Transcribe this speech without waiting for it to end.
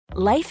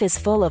Life is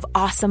full of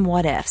awesome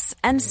what-ifs,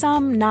 and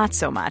some not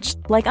so much,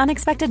 like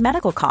unexpected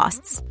medical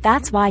costs.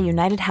 That's why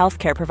United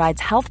Healthcare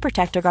provides Health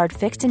Protector Guard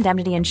fixed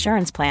indemnity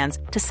insurance plans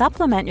to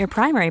supplement your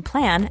primary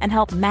plan and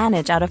help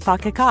manage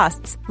out-of-pocket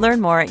costs.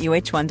 Learn more at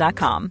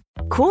uh1.com.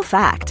 Cool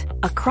fact,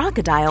 a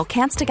crocodile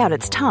can't stick out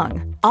its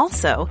tongue.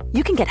 Also,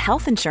 you can get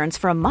health insurance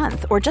for a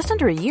month or just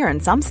under a year in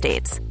some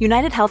states.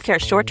 United Healthcare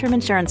short-term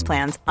insurance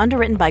plans,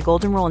 underwritten by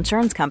Golden Rule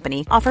Insurance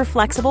Company, offer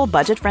flexible,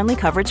 budget-friendly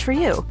coverage for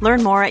you.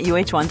 Learn more at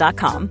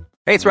uh1.com.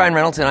 Hey, it's Ryan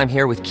Reynolds, and I'm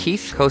here with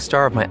Keith,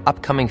 co-star of my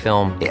upcoming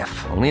film,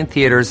 If, only in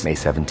theaters May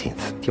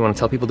 17th. Do you want to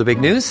tell people the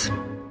big news?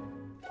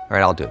 All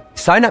right, I'll do it.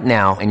 Sign up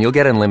now and you'll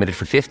get unlimited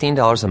for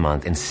 $15 a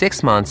month and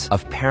 6 months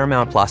of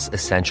Paramount Plus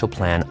Essential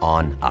Plan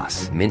on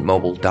us.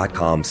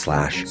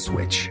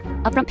 MintMobile.com/switch.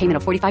 Upfront payment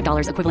of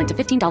 $45 equivalent to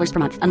 $15 per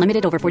month.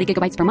 Unlimited over 40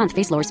 gigabytes per month.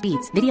 Face lower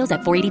speeds. Videos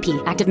at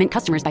 480p. Active Mint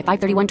customers by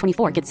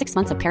 531.24 get 6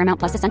 months of Paramount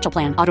Plus Essential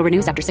Plan. Auto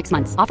renews after 6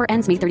 months. Offer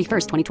ends May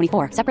 31st,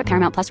 2024. Separate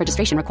Paramount Plus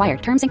registration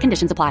required. Terms and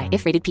conditions apply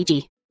if rated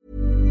PG.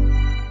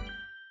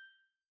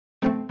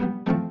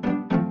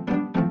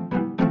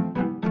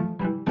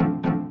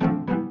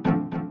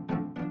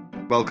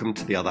 Welcome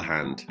to The Other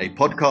Hand, a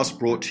podcast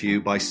brought to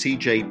you by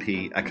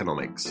CJP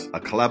Economics, a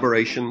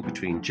collaboration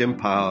between Jim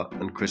Power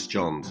and Chris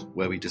Johns,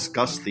 where we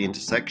discuss the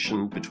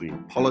intersection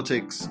between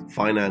politics,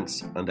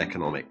 finance, and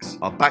economics.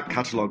 Our back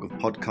catalogue of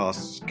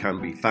podcasts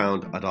can be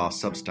found at our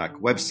Substack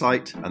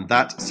website, and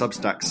that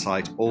Substack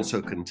site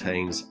also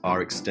contains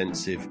our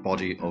extensive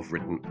body of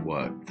written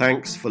work.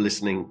 Thanks for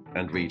listening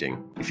and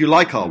reading. If you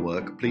like our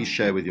work, please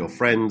share with your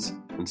friends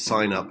and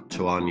sign up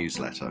to our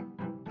newsletter.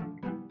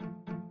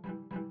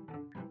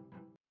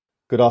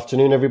 Good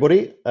afternoon,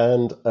 everybody,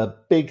 and a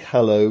big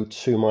hello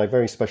to my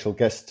very special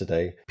guest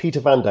today, Peter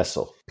van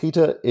Dessel.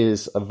 Peter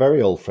is a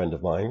very old friend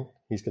of mine.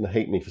 He's going to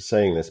hate me for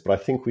saying this, but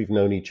I think we've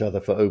known each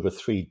other for over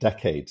 3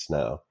 decades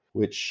now,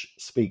 which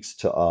speaks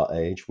to our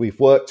age. We've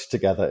worked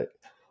together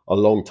a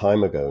long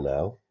time ago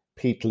now.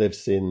 Pete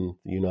lives in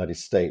the United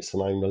States,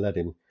 and I'm going to let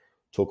him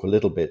talk a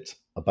little bit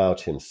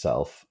about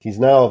himself. He's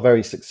now a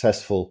very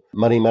successful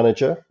money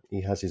manager.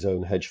 He has his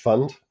own hedge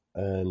fund,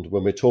 and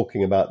when we're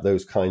talking about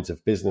those kinds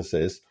of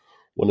businesses,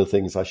 one of the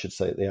things I should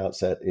say at the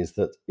outset is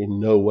that in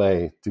no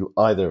way do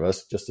either of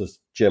us, just as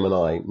Jim and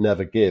I,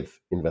 never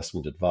give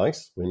investment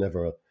advice. We're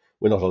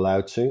not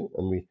allowed to,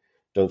 and we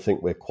don't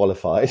think we're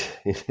qualified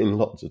in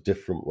lots of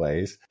different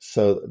ways.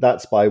 So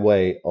that's by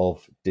way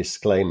of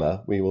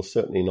disclaimer. We will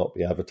certainly not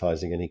be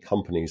advertising any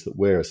companies that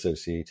we're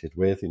associated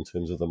with in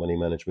terms of the money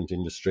management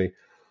industry.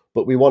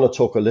 But we want to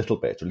talk a little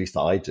bit, or at least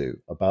I do,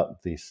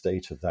 about the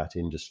state of that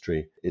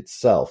industry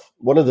itself.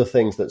 One of the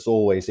things that's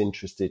always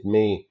interested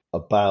me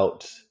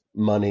about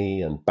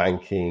money and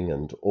banking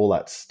and all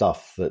that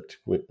stuff that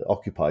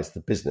occupies the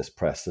business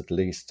press, at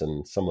least,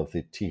 and some of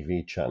the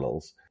TV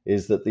channels,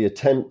 is that the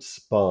attempts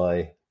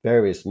by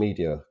various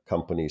media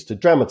companies to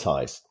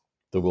dramatize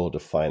the world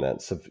of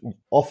finance have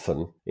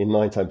often, in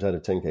 9 times out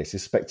of 10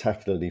 cases,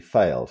 spectacularly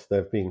failed.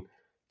 There have been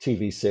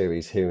TV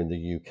series here in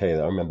the UK.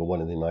 I remember one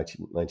in the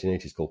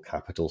 1980s called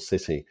Capital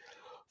City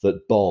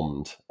that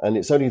bombed. And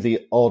it's only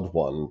the odd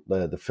one,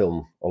 the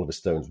film Oliver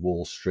Stone's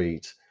Wall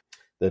Street.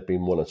 There've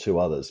been 1 or 2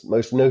 others.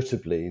 Most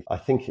notably, I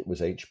think it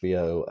was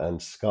HBO and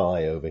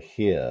Sky over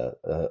here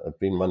have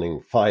been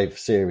running 5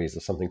 series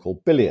of something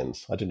called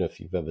Billions. I don't know if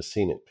you've ever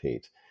seen it,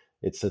 Pete.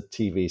 It's a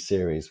TV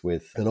series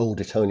with an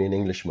old Etonian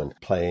Englishman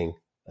playing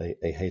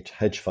a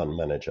hedge fund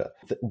manager.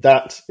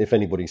 That, if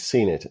anybody's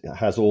seen it,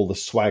 has all the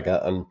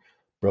swagger and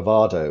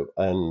bravado.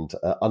 And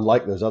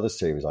unlike those other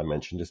series I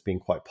mentioned, it's been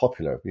quite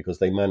popular because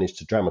they managed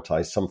to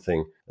dramatize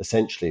something,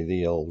 essentially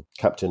the old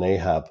Captain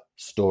Ahab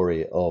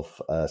story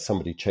of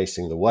somebody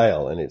chasing the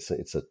whale. And it's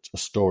a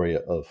story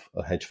of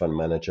a hedge fund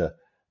manager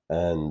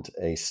and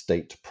a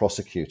state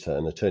prosecutor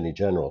and attorney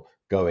general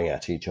going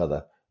at each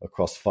other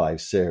across 5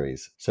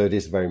 series. So it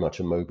is very much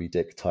a Moby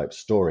Dick type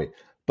story.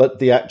 But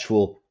the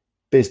actual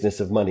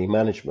business of money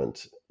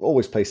management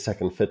always plays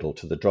second fiddle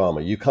to the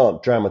drama. You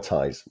can't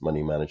dramatize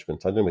money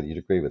management. I don't know whether you'd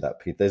agree with that,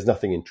 Pete. There's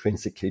nothing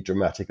intrinsically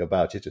dramatic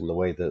about it in the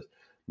way that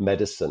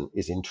medicine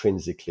is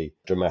intrinsically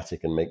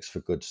dramatic and makes for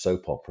good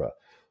soap opera.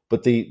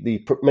 But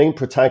the main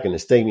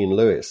protagonist, Damian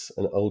Lewis,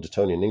 an old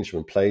Etonian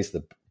Englishman, plays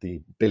the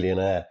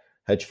billionaire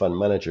hedge fund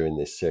manager in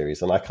this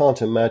series. And I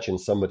can't imagine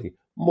somebody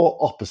more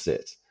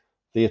opposite,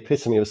 the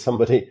epitome of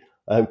somebody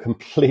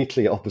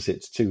completely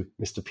opposite to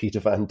Mr. Peter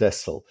van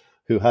Dessel,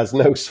 who has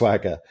no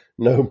swagger,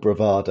 no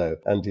bravado,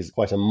 and is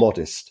quite a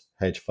modest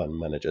hedge fund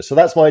manager. So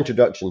that's my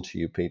introduction to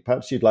you, Pete.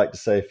 Perhaps you'd like to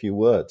say a few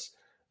words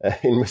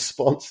in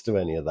response to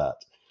any of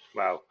that.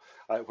 Wow.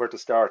 Where to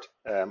start?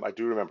 I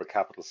do remember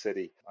Capital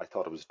City. I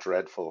thought it was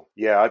dreadful.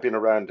 Yeah, I've been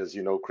around, as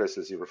you know, Chris,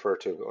 as you refer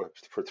to,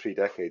 for 3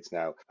 decades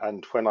now.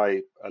 And when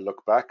I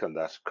look back on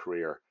that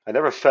career, I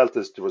never felt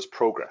as there was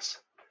progress.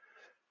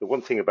 The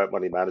one thing about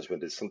money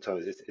management is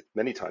sometimes,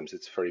 many times,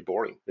 it's very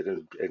boring.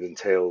 It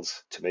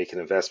entails to make an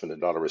investment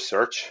and a lot of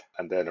research,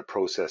 and then a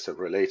process of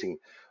relating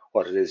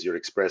what it is you're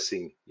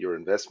expressing your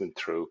investment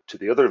through to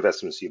the other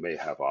investments you may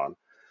have on.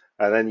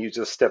 and then you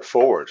just step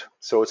forward.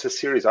 So it's a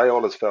series. I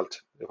always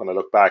felt, when I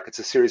look back, it's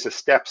a series of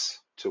steps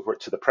to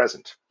the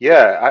present.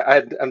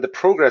 Yeah, and the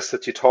progress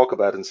that you talk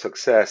about in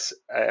success,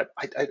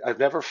 I've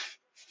never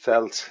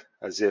felt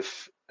as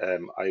if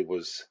I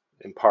was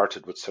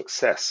imparted with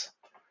success.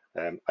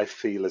 I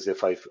feel as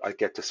if I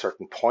get to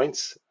certain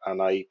points and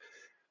I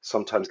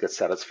sometimes get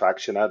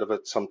satisfaction out of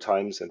it.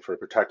 Sometimes, and for a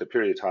protracted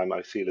period of time,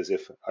 I feel as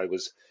if I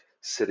was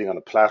sitting on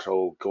a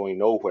plateau going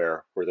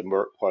nowhere while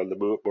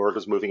the world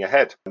is moving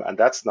ahead. And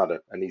that's not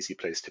an easy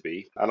place to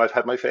be. And I've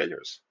had my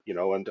failures,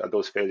 and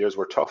those failures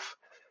were tough.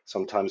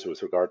 Sometimes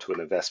with regard to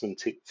an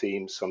investment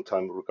theme,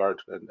 sometimes with regard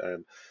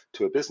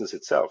to a business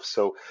itself.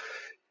 So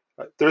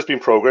there's been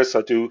progress.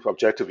 I do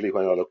objectively,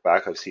 when I look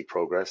back, I see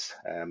progress.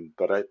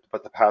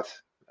 But the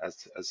path,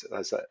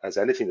 as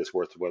anything that's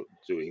worth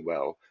doing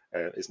well,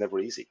 is never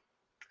easy.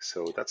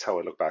 So that's how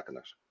I look back on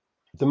it.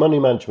 The money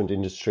management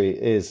industry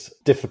is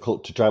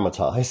difficult to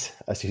dramatize.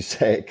 As you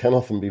say, it can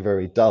often be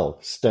very dull,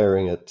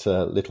 staring at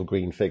little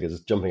green figures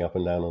jumping up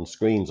and down on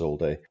screens all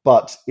day.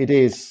 But it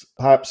is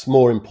perhaps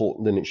more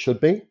important than it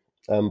should be.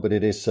 But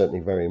it is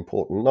certainly very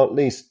important, not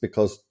least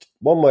because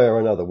one way or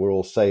another, we're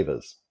all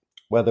savers.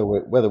 Whether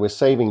we're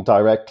saving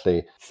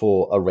directly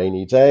for a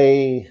rainy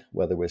day,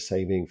 whether we're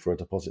saving for a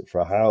deposit for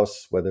a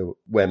house,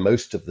 where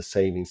most of the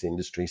savings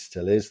industry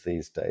still is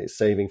these days,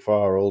 saving for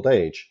our old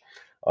age.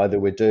 Either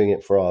we're doing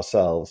it for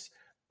ourselves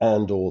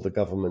and or the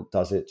government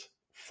does it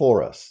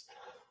for us.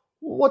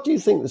 What do you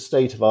think the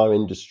state of our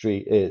industry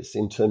is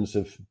in terms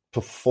of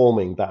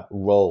performing that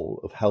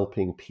role of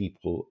helping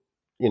people?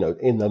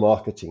 In the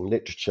marketing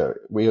literature,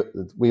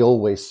 we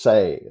always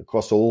say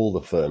across all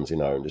the firms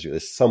in our industry,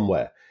 there's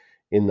somewhere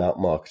in that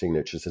marketing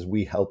literature that says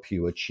we help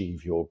you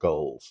achieve your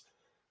goals.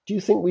 Do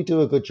you think we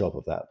do a good job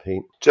of that,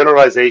 Pete?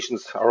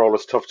 Generalizations are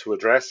always tough to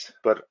address,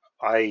 but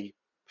I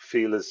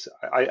feel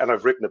and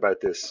I've written about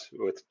this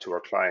to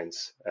our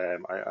clients,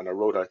 and I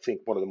wrote, I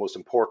think, one of the most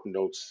important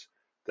notes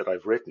that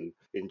I've written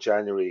in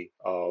January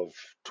of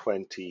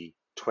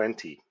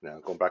 2020, now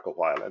going back a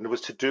while, and it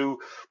was to do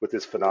with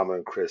this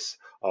phenomenon, Chris,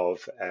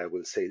 of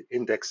we'll say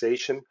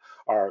indexation,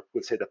 or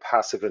we'll say the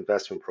passive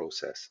investment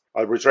process.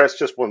 I'll address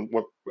just one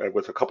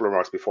with a couple of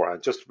remarks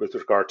beforehand, just with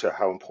regard to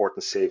how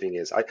important saving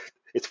is.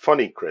 It's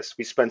funny, Chris,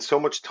 we spend so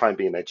much time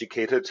being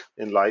educated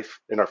in life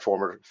in our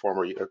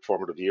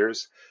formative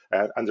years,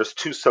 and there's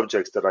two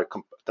subjects that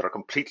are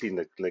completely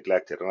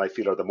neglected, and I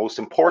feel are the most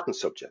important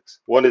subjects.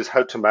 One is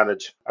how to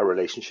manage a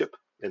relationship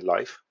in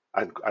life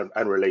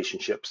and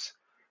relationships,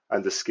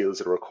 and the skills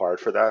that are required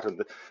for that.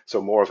 And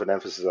so more of an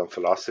emphasis on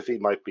philosophy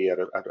might be in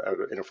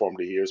our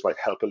formative years, might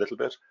help a little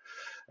bit.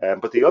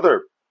 But the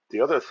other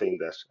thing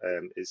that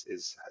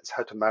is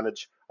how to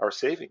manage our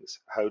savings.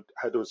 How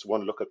does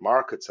one look at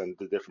markets and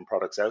the different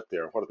products out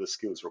there? What are the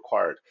skills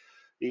required?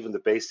 Even the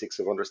basics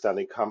of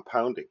understanding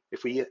compounding.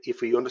 If we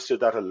understood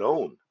that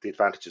alone, the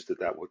advantages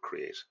that would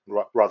create,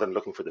 rather than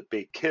looking for the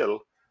big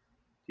kill,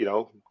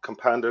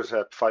 compound it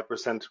at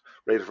 5%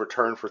 rate of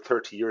return for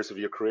 30 years of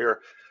your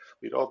career.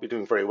 We'd all be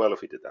doing very well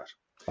if we did that.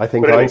 I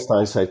think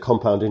Einstein said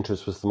compound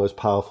interest was the most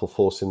powerful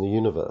force in the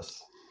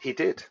universe. He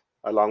did,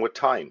 along with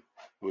time.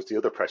 It was the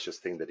other precious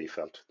thing that he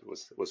felt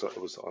was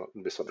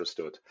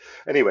misunderstood.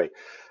 Anyway,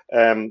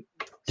 do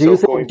you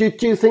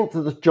think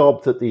that the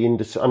job that the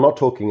industry, I'm not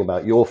talking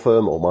about your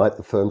firm or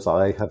the firms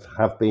I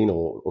have been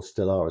or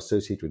still are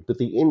associated with, but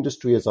the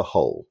industry as a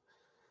whole,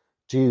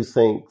 do you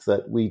think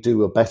that we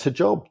do a better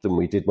job than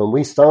we did when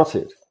we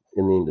started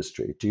in the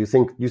industry? Do you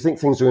think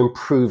things are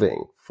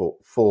improving for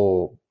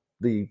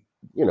the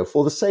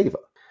saver?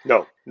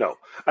 No.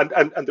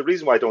 And the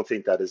reason why I don't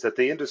think that is that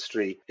the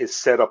industry is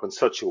set up in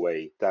such a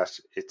way that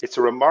it's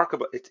a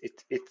remarkable.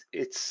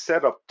 It's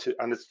set up to,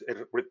 and it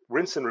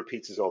rinse and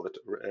repeats all the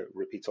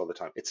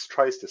time. It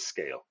tries to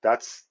scale.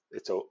 That's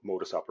its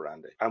modus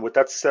operandi. And with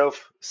that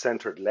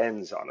self-centered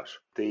lens on it,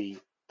 the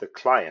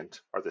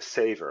client or the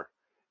saver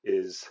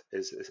is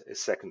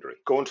secondary.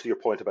 Going to your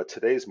point about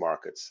today's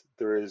markets,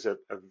 there is a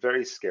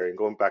very scary, and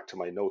going back to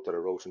my note that I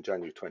wrote in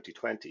January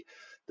 2020,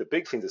 the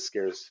big thing that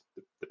scares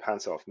the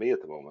pants off me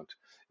at the moment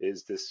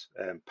is this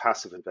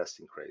passive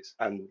investing craze.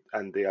 And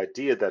the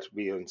idea that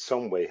we in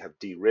some way have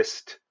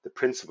de-risked the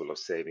principle of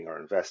saving or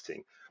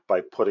investing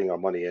by putting our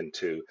money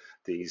into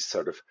these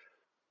sort of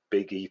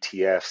big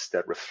ETFs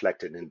that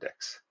reflect an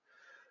index.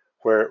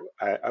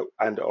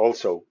 And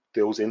also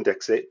those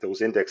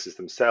indexes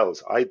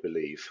themselves, I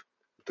believe,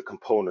 the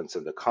components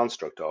and the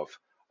construct of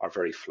are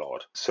very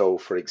flawed. So,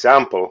 for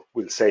example,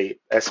 we'll say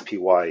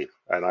SPY,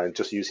 and I'm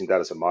just using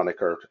that as a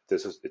moniker.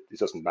 It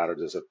doesn't matter.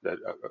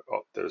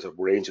 There's a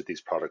range of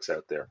these products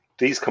out there.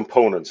 These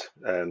components,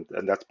 and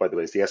that's, by the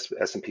way, is the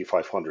S&P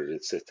 500.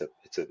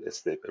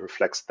 It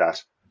reflects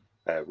that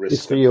risk.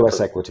 It's the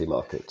US equity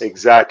market.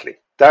 Exactly.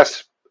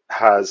 That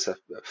has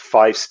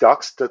 5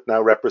 stocks that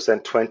now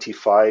represent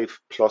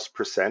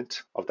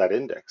 25+% of that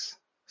index.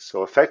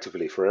 So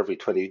effectively, for every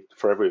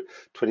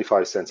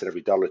 25 cents in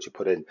every dollar that you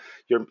put in,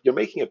 you're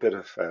making a bit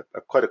of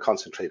quite a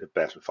concentrated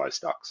bet on 5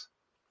 stocks.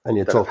 And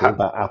you're talking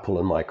about Apple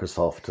and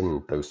Microsoft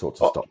and those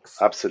sorts of stocks.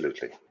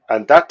 Absolutely.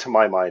 And that, to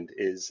my mind,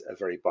 is a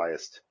very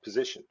biased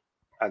position.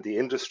 And the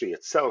industry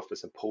itself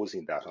is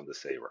imposing that on the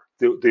saver.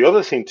 The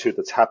other thing, too,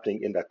 that's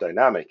happening in that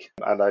dynamic,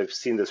 and I've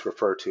seen this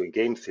referred to in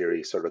game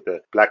theory, sort of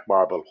the black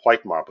marble,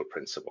 white marble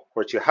principle.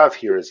 What you have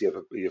here is you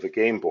have a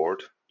game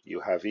board. You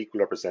have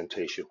equal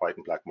representation, white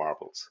and black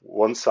marbles.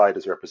 One side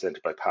is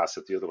represented by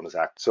passive, the other one is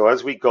active. So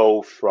as we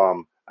go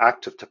from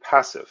active to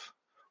passive,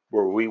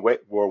 we're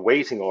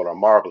weighting all our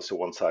marbles to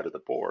one side of the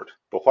board.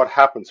 But what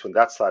happens when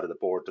that side of the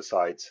board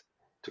decides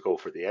to go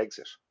for the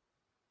exit?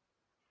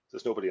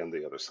 There's nobody on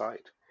the other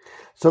side.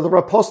 So the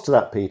riposte to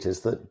that, Pete,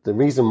 is that the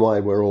reason why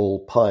we're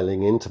all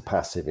piling into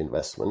passive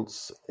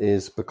investments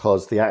is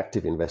because the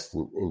active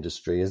investment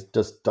industry has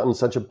just done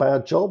such a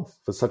bad job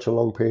for such a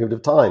long period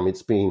of time.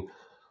 It's been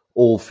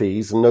all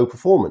fees and no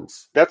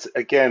performance. That's,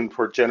 again,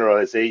 where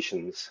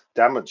generalizations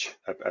damage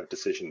a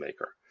decision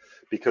maker.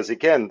 Because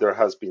again, there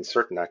has been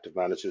certain active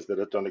managers that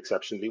have done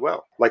exceptionally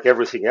well. Like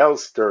everything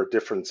else, there are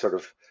different sort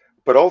of,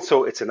 but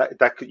also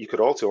you could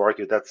also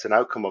argue that's an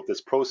outcome of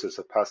this process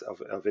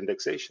of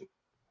indexation.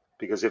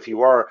 Because if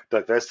you are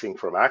divesting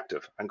from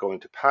active and going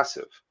to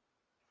passive,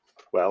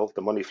 well,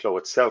 the money flow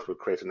itself would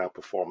create an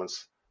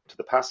outperformance to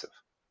the passive.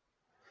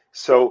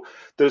 So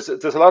there's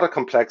a lot of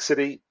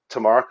complexity to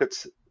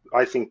markets.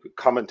 I think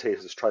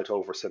commentators try to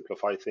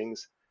oversimplify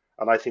things.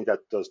 And I think that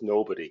does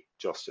nobody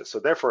justice. So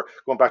therefore,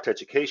 going back to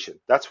education,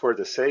 that's where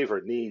the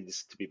saver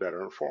needs to be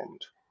better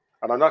informed.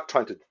 And I'm not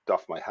trying to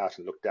doff my hat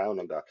and look down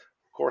on that.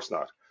 Of course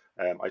not.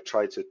 I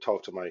try to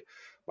talk to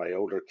my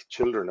older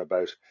children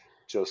about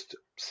just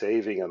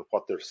saving and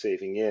what they're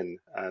saving in.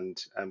 And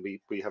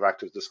we have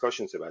active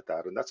discussions about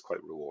that. And that's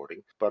quite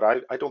rewarding. But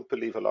I don't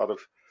believe a lot of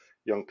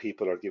young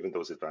people are given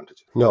those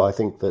advantages. No, I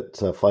think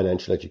that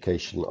financial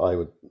education, I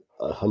would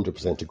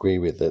 100% agree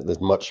with that.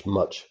 There's much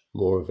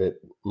more of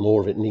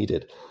it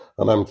needed.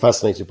 And I'm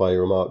fascinated by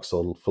your remarks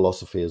on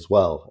philosophy as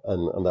well.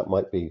 And that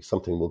might be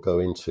something we'll go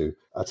into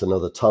at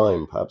another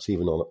time, perhaps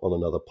even on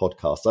another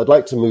podcast. I'd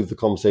like to move the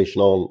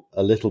conversation on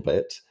a little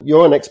bit.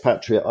 You're an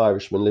expatriate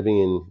Irishman living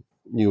in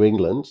New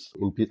England,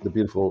 in the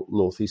beautiful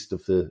northeast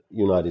of the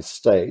United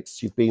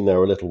States. You've been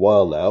there a little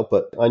while now,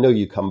 but I know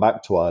you come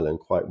back to Ireland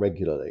quite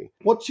regularly.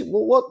 What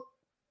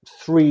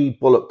 3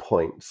 bullet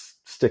points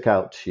stick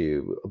out to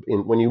you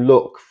when you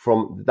look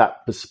from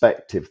that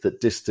perspective that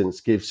distance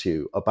gives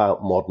you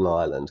about modern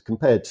Ireland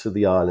compared to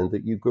the Ireland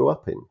that you grew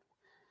up in?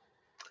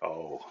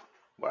 Oh,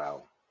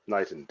 wow.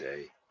 Night and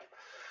day.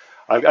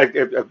 A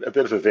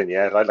bit of a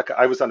vignette.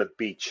 I was on a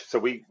beach, so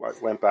we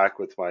went back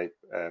with my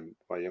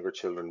younger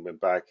children.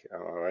 Went back.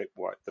 All right,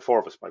 the 4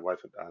 of us, my wife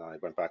and I,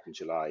 went back in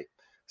July.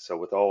 So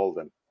with all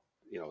the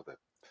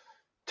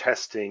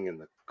testing and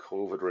the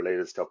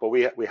COVID-related stuff, but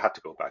we had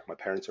to go back. My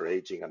parents are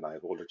aging, and I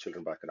have older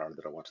children back in Ireland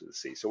that I wanted to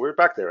see. So we were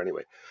back there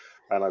anyway.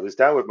 And I was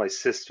down with my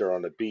sister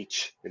on a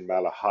beach in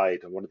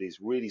Malahide on one of these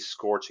really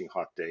scorching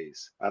hot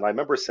days. And I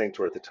remember saying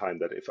to her at the time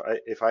that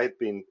if I had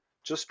been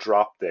just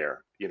dropped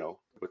there,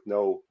 with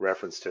no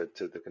reference to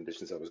the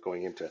conditions I was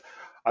going into,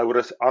 I would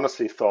have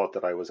honestly thought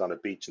that I was on a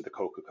beach in the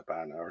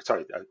Copacabana.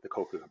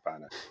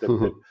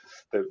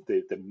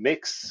 The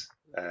mix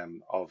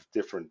of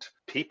different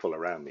people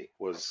around me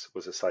was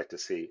a sight to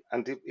see,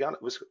 and it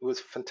was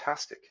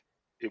fantastic.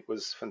 It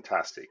was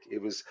fantastic.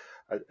 It was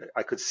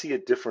I could see a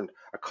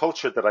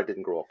culture that I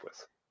didn't grow up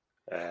with.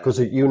 Because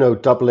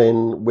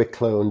Dublin,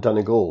 Wicklow and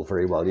Donegal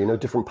very well.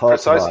 Different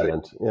parts of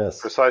Ireland. Yes.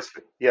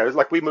 Precisely. Yeah, it was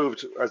like we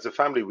moved, as a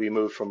family, we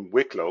moved from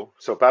Wicklow.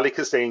 So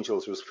Ballycliffe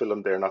Angels was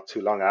filmed there not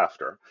too long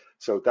after.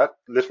 So that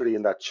literally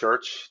in that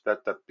church,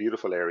 that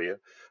beautiful area,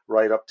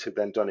 right up to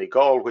then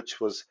Donegal, which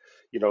was,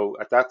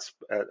 at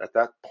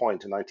that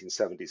point in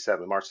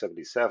 1977, March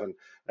 77,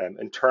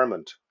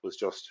 internment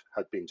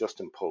had been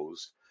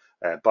imposed.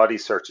 Body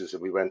searches,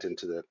 and we went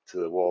into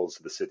the walls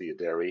of the city of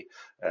Derry,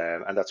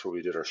 and that's where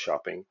we did our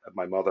shopping.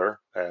 My mother,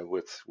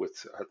 with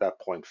at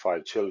that point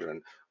 5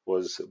 children,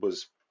 was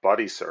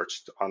body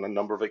searched on a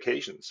number of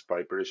occasions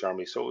by British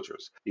Army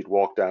soldiers. You'd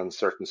walk down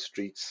certain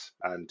streets,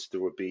 and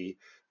there would be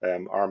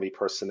Army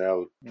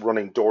personnel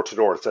running door to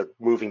door,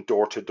 moving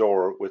door to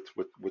door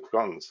with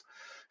guns.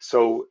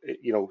 So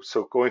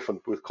so going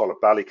from, we call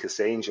it Ballycliffe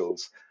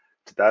Angels,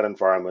 to that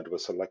environment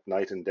was like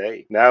night and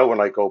day. Now when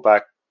I go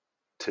back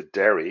to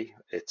Derry,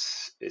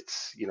 it's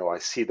I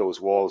see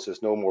those walls.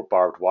 There's no more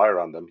barbed wire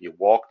on them. You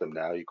walk them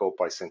now. You go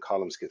by St.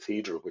 Columb's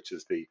Cathedral, which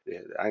is the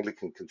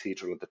Anglican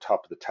cathedral at the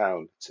top of the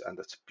town, and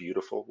that's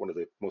beautiful. One of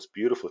the most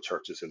beautiful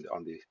churches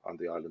on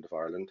the island of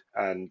Ireland,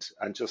 and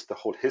just the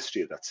whole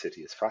history of that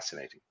city is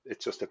fascinating.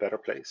 It's just a better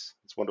place.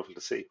 It's wonderful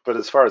to see. But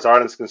as far as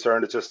Ireland's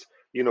concerned, it's just,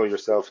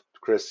 yourself,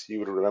 Chris, you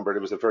would have remembered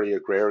it was a very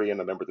agrarian.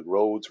 I remember the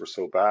roads were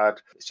so bad.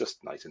 It's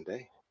just night and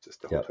day.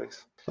 Just the whole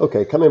place.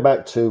 Okay, coming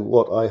back to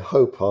what I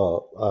hope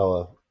are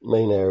our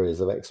main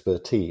areas of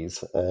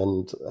expertise,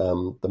 and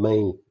the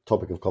main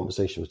topic of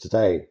conversation for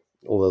today,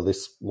 although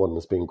this one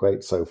has been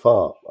great so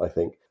far, I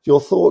think. Your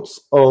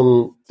thoughts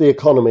on the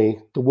economy,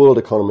 the world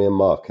economy and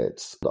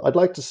markets. I'd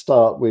like to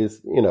start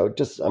with,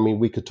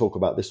 we could talk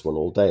about this one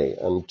all day,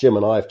 and Jim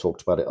and I have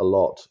talked about it a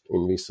lot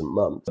in recent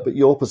months, but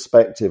your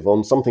perspective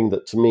on something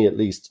that to me at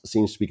least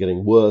seems to be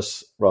getting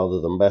worse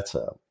rather than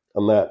better.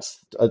 And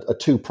that's a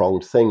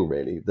two-pronged thing,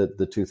 really.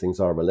 The two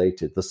things are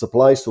related. The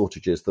supply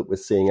shortages that we're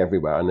seeing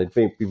everywhere, and I'd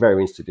be very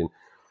interested in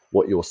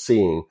what you're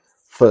seeing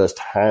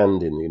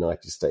firsthand in the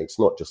United States,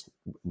 not just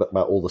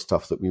about all the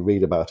stuff that we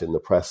read about in the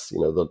press,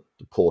 the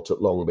port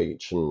at Long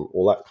Beach and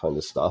all that kind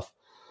of stuff.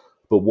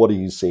 But what are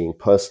you seeing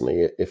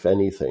personally, if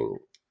anything?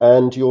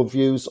 And your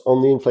views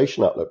on the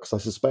inflation outlook, because I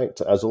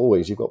suspect, as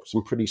always, you've got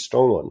some pretty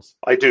strong ones.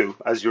 I do.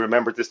 As you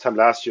remember, this time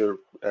last year,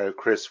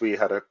 Chris, we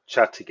had a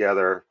chat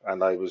together,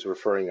 and I was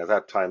referring at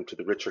that time to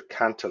the Richard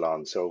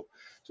Cantillon. So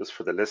just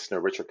for the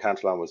listener, Richard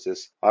Cantillon was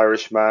this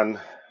Irish man,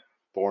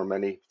 born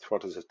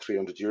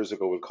 300 years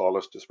ago, we'll call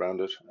it, just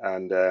round it.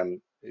 And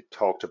it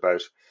talked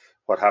about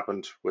what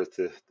happened with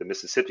the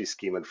Mississippi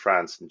scheme in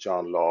France and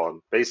John Law.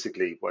 And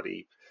basically what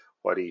he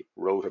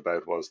wrote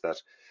about was that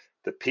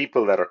the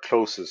people that are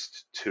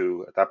closest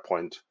to, at that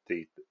point,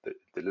 the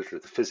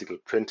physical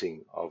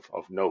printing of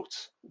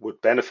notes would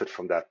benefit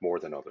from that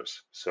more than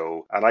others.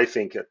 So, and I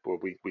think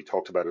we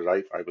talked about it,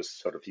 I was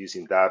sort of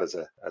using that as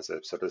a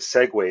sort of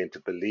segue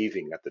into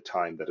believing at the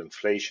time that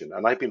inflation,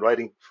 and I've been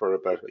writing for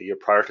about a year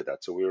prior to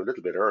that, so we were a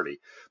little bit early,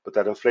 but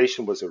that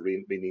inflation was a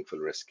meaningful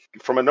risk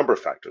from a number of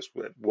factors.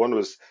 One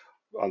was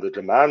on the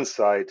demand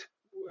side.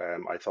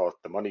 I thought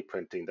the money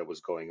printing that was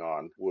going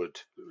on would,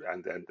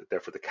 and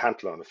therefore the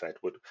Cantillon effect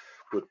would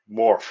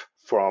morph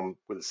from,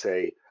 we'll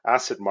say,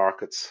 asset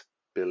markets,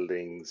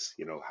 buildings,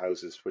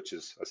 houses, which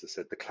is, as I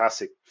said, the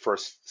classic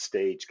first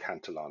stage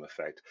Cantillon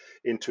effect,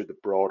 into the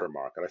broader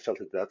market. I felt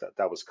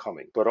that was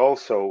coming. But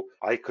also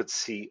I could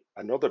see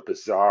another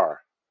bizarre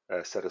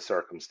set of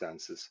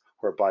circumstances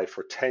whereby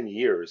for 10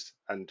 years,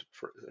 and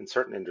in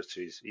certain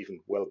industries, even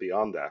well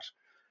beyond that,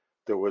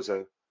 there was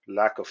a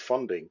lack of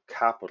funding,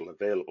 capital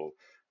available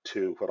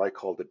to what I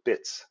call the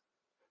bits.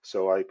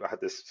 So I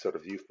had this sort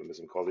of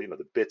euphemism called,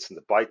 the bits and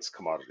the bytes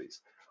commodities.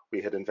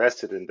 We had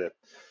invested in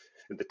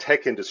the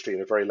tech industry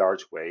in a very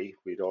large way.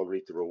 We'd all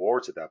reaped the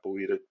rewards of that, but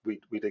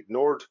we'd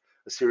ignored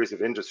a series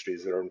of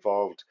industries that are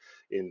involved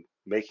in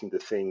making the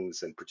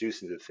things and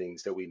producing the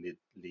things that we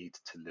need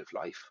to live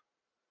life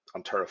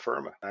on terra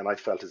firma. And I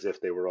felt as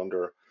if they were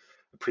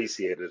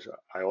underappreciated.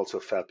 I also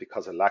felt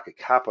because of lack of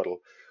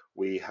capital,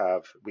 we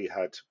had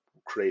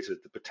created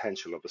the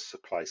potential of a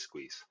supply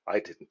squeeze. I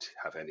didn't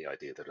have any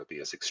idea that it would be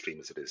as extreme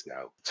as it is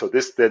now. So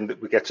then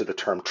we get to the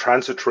term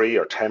transitory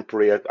or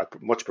temporary. I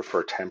much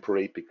prefer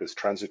temporary, because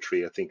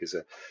transitory, I think, is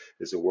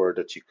a word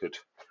that you could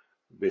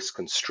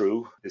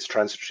misconstrue. Is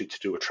transitory to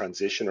do a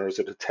transition, or is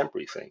it a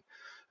temporary thing?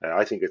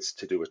 I think it's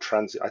to do with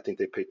transit. I think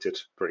they picked it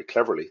very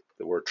cleverly,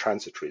 the word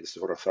transitory. This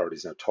is what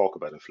authorities now talk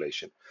about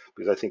inflation,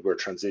 because I think we're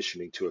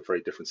transitioning to a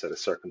very different set of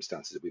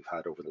circumstances that we've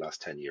had over the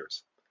last 10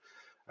 years.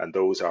 And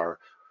those are,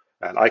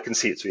 and I can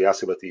see it. So you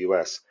asked about the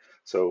US.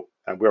 So,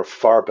 and we're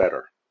far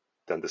better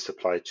than the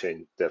supply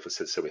chain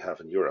deficits that we have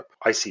in Europe.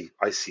 I see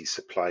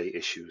supply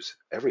issues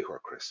everywhere,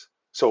 Chris.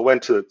 So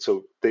the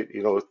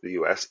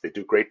US, they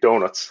do great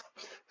donuts.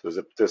 There's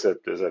a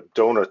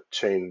donut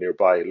chain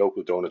nearby, a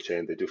local donut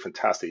chain. They do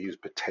fantastic. They use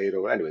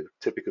potato. Anyway,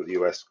 typical of the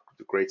US,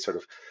 the great sort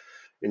of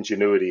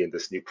ingenuity in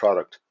this new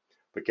product.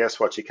 But guess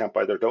what? You can't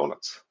buy their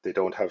donuts. They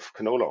don't have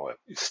canola oil.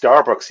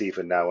 Starbucks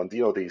even now, and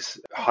these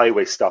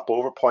highway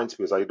stopover points,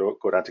 because I go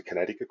down to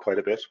Connecticut quite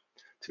a bit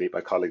to meet my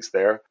colleagues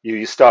there.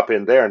 You stop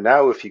in there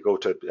now. If you go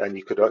to, and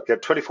you could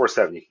get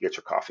 24/7, you can get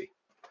your coffee.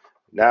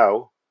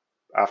 Now,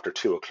 after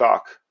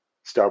 2:00,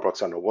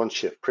 Starbucks on a one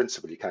shift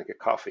principle, you can't get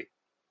coffee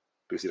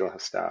because you don't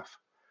have staff.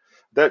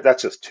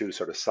 That's just two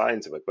sort of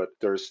signs of it. But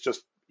there's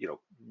just,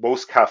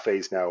 most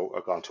cafes now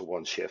are gone to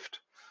one shift.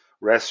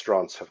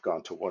 Restaurants have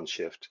gone to one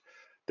shift.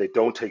 They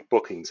don't take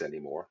bookings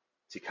anymore.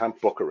 So you can't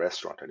book a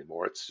restaurant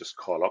anymore. It's just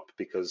call up,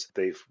 because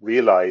they've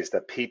realized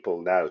that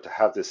people now, to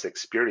have this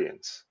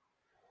experience,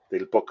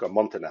 they'll book a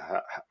month and a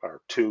half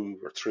or 2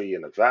 or 3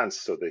 in advance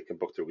so they can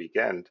book their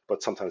weekend,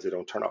 but sometimes they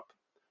don't turn up.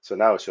 So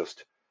now it's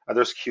just, and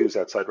there's queues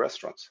outside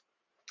restaurants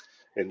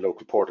in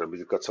local Portland.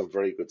 We've got some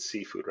very good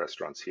seafood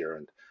restaurants here,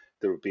 and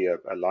there would be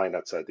a line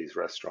outside these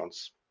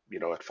restaurants,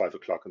 at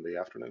 5:00 in the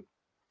afternoon.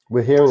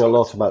 We're hearing a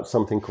lot about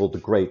something called the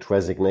Great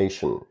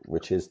Resignation,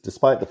 which is,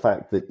 despite the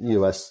fact that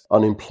US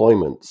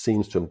unemployment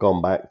seems to have gone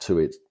back to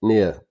its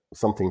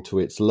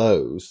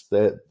lows,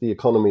 the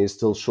economy is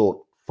still short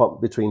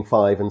between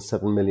 5 and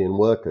 7 million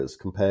workers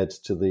compared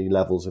to the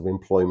levels of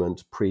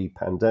employment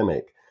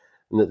pre-pandemic,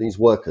 and that these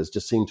workers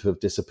just seem to have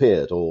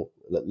disappeared, or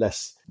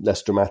less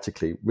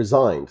dramatically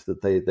resigned,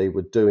 that they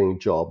were doing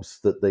jobs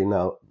that they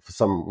now,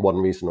 for one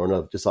reason or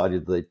another,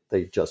 decided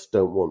they just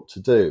don't want to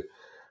do.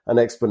 And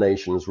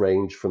explanations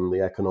range from the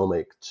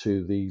economic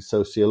to the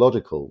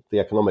sociological. The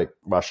economic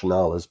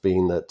rationale has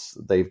been that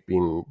they've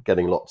been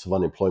getting lots of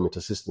unemployment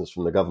assistance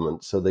from the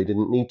government, so they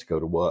didn't need to go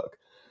to work.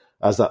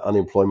 as that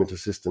unemployment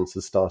assistance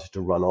has started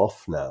to run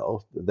off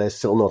now, they're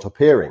still not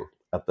appearing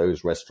at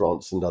those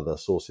restaurants and other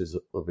sources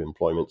of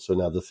employment. So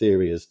now the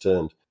theory has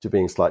turned to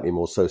being slightly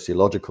more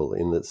sociological,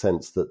 in the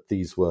sense that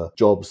these were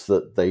jobs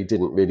that they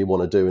didn't really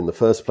want to do in the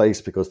first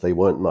place because they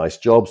weren't nice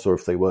jobs, or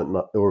if they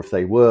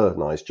were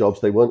nice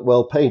jobs, they weren't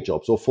well-paid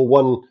jobs, or for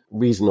one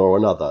reason or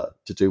another,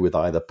 to do with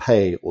either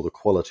pay or the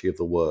quality of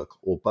the work,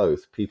 or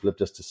both. People have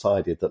just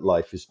decided that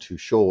life is too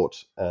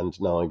short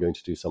and now I'm going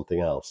to do something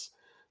else.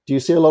 Do you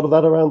see a lot of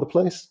that around the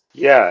place?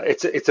 Yeah,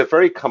 it's a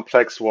very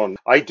complex one.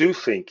 I do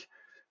think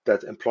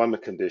that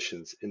employment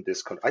conditions in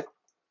this country,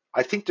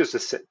 I think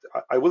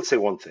I will say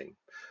one thing.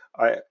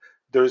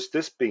 There's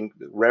this being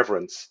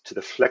reverence to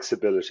the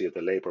flexibility of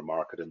the labor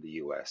market in the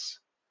US,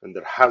 and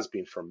there has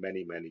been for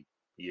many, many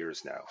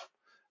years now.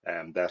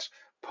 That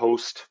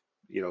post,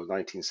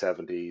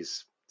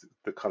 1970s,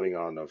 the coming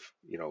on of,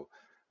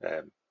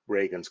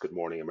 Reagan's Good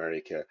Morning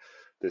America,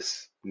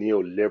 this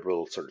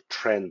neoliberal sort of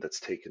trend that's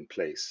taken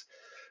place,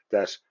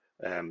 that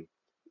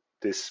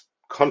this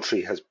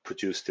country has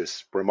produced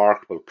this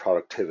remarkable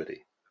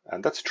productivity.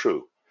 And that's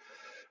true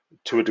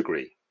to a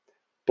degree.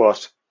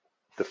 But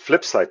the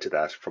flip side to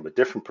that, from a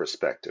different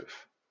perspective,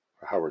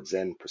 a Howard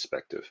Zen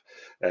perspective,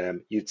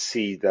 you'd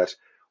see that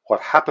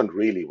what happened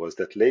really was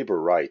that labor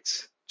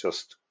rights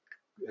just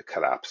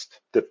collapsed.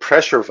 The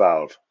pressure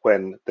valve,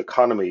 when the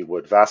economy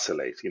would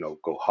vacillate,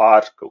 go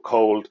hot, go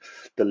cold,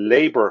 the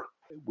labor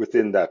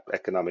within that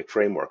economic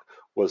framework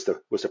was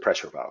the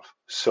pressure valve.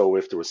 So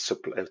if there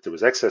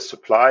was excess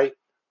supply,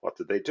 what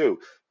did they do?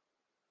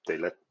 They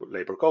let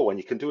labor go, and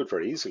you can do it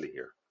very easily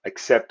here.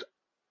 Except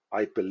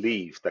I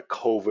believe that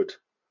COVID,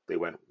 they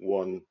went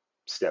one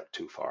step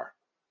too far.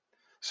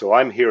 So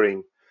I'm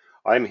hearing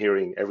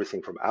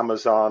everything from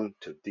Amazon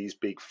to these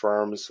big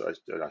firms.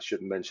 I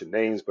shouldn't mention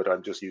names, but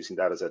I'm just using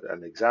that as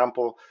an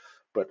example.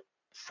 But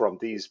from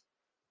these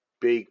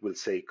big, we'll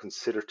say,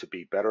 considered to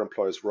be better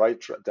employers, right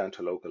down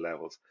to local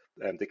levels,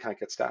 they can't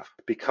get staff,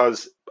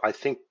 because I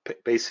think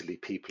basically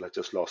people have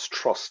just lost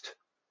trust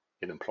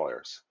in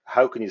employers.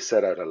 How can you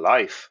set out a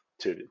life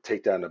to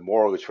take down a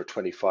mortgage for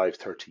 25,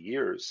 30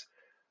 years,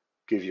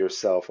 give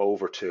yourself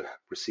over to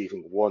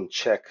receiving one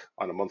check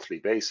on a monthly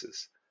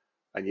basis,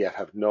 and yet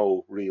have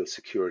no real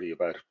security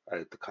about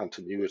the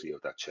continuity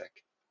of that check?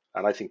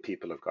 And I think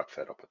people have got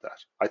fed up with that.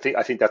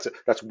 I think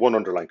that's one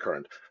underlying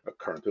current.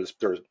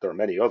 There are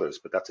many others,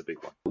 but that's a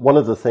big one. One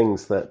of the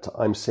things that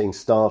I'm seeing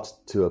start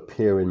to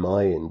appear in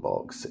my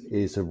inbox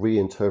is a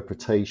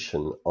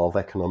reinterpretation of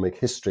economic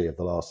history of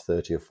the last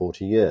 30 or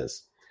 40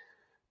 years,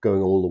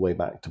 going all the way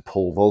back to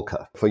Paul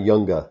Volcker. For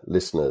younger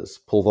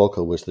listeners, Paul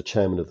Volcker was the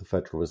chairman of the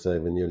Federal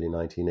Reserve in the early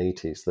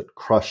 1980s that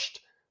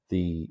crushed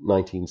the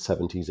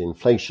 1970s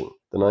inflation.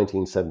 The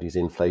 1970s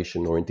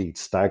inflation, or indeed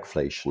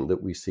stagflation,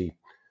 that we see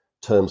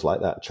terms like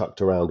that chucked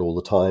around all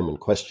the time and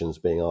questions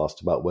being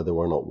asked about whether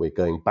or not we're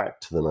going back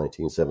to the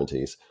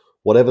 1970s.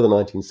 Whatever the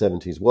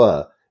 1970s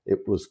were, it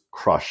was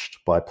crushed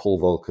by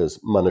Paul Volcker's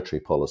monetary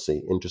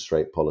policy, interest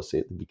rate policy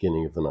at the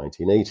beginning of the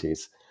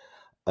 1980s.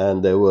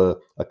 And there were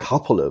a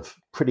couple of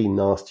pretty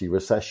nasty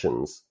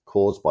recessions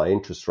caused by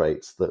interest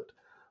rates that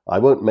I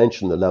won't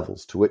mention the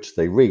levels to which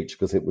they reach,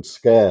 because it would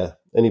scare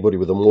anybody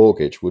with a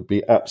mortgage, would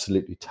be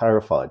absolutely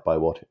terrified by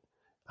what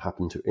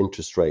happened to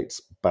interest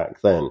rates back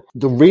then.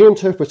 The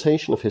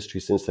reinterpretation of history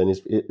since then,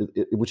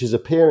 which is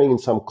appearing in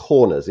some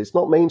corners, it's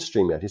not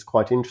mainstream yet, it's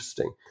quite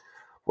interesting.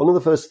 One of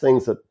the first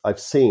things that I've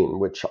seen,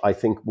 which I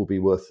think will be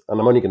worth, and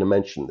I'm only going to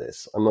mention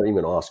this, I'm not even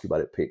going to ask you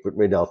about it, Pete, but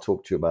really I'll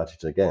talk to you about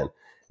it again,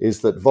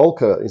 is that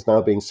Volcker is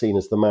now being seen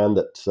as the man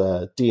that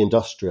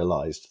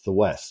deindustrialized the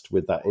West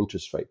with that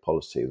interest rate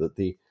policy, that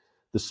the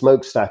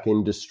smokestack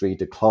industry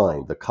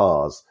declined, the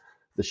cars,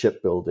 the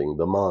shipbuilding,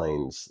 the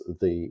mines,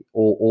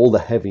 all the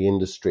heavy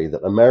industry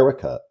that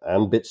America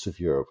and bits of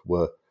Europe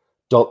were,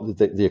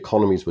 the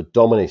economies were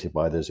dominated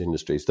by those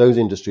industries. Those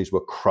industries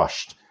were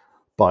crushed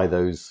by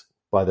those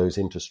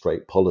interest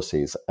rate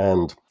policies.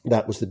 And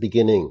that was the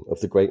beginning of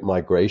the great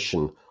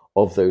migration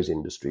of those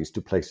industries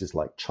to places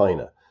like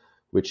China,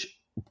 which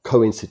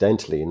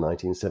coincidentally in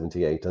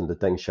 1978 under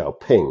Deng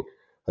Xiaoping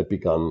had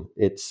begun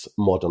its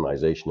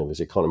modernization of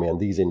its economy. And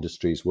these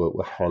industries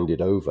were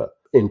handed over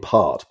in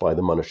part by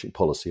the monetary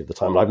policy of the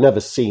time. And I've never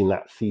seen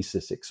that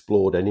thesis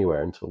explored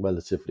anywhere until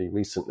relatively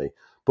recently.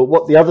 But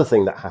what the other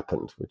thing that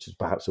happened, which is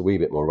perhaps a wee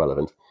bit more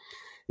relevant,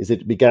 is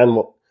it began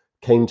what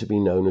came to be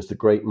known as the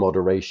Great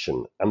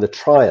Moderation and the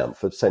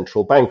triumph of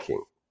central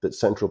banking, that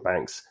central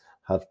banks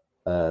have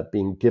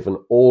been given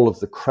all of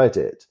the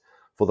credit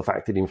for the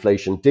fact that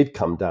inflation did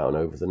come down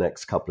over the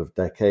next couple of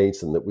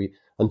decades, and that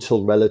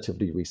until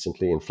relatively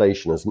recently,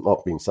 inflation has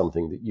not been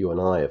something that you and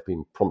I have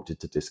been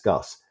prompted to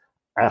discuss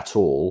at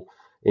all.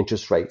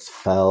 Interest rates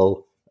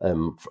fell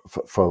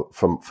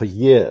for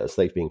years.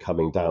 They've been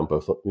coming down,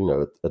 both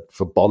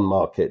for bond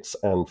markets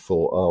and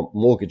for our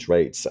mortgage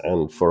rates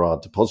and for our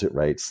deposit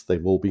rates.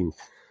 They've all been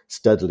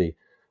steadily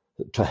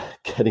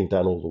getting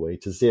down all the way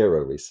to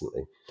zero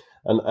recently.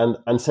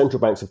 And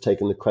central banks have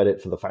taken the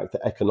credit for the fact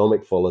that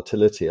economic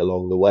volatility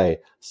along the way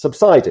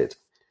subsided.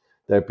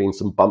 There have been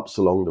some bumps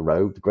along the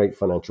road, the great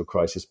financial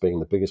crisis being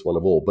the biggest one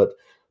of all. But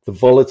the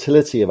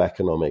volatility of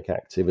economic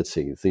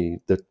activity,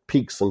 the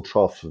peaks and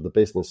troughs of the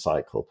business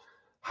cycle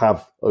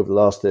have, over the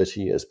last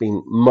 30 years,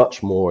 been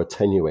much more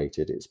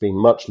attenuated. It's been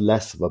much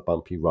less of a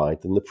bumpy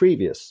ride than the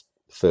previous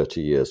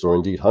 30 years, or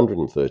indeed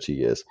 130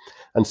 years.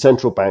 And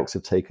central banks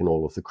have taken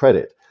all of the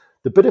credit.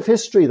 The bit of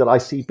history that I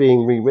see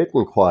being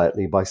rewritten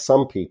quietly by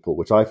some people,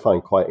 which I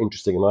find quite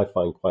interesting and I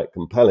find quite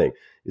compelling,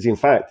 is in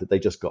fact that they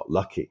just got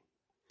lucky.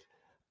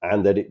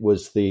 And that it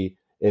was the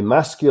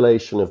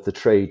emasculation of the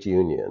trade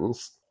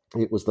unions.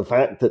 It was the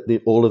fact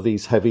that all of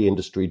these heavy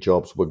industry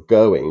jobs were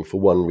going, for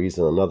one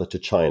reason or another, to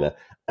China.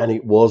 And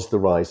it was the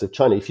rise of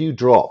China. If you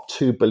drop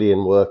 2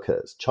 billion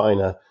workers,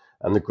 China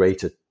and the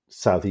greater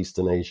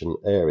Southeastern Asian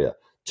area,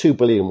 2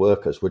 billion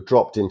workers were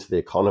dropped into the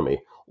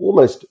economy,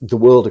 almost the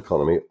world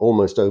economy,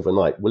 almost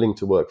overnight, willing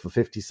to work for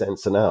 50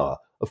 cents an hour.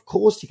 Of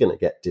course, you're going to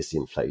get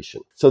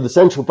disinflation. So the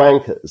central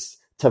bankers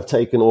have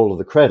taken all of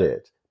the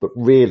credit, but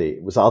really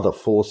it was other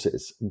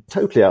forces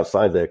totally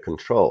outside their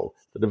control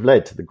that have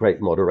led to the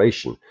great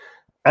moderation.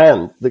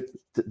 And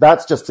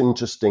that's just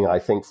interesting, I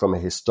think, from a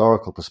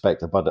historical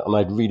perspective. And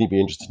I'd really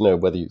be interested to know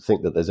whether you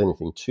think that there's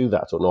anything to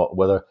that or not,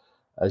 whether,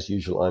 as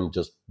usual, I'm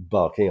just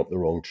barking up the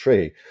wrong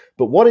tree.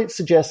 But what it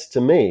suggests to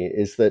me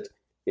is that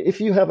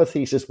if you have a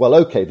thesis, well,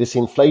 okay, this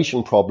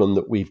inflation problem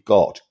that we've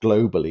got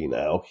globally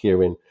now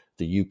here in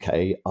the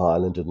UK,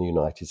 Ireland, and the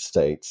United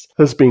States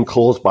has been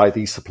caused by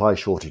these supply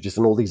shortages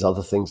and all these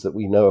other things that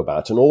we know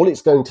about. And all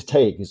it's going to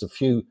take is a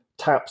few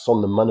taps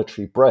on the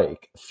monetary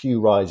brake, a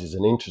few rises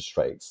in interest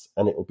rates,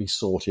 and it will be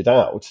sorted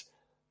out.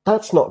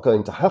 That's not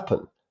going to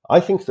happen.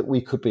 I think that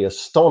we could be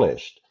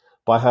astonished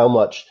by how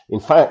much, in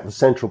fact, the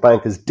central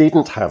bankers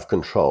didn't have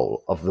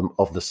control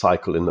of the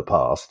cycle in the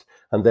past,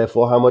 and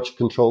therefore how much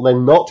control they're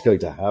not going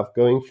to have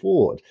going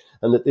forward,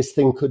 and that this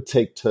thing could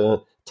take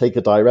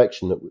a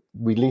direction that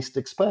we least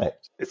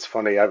expect. It's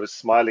funny, I was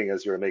smiling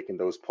as you were making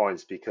those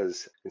points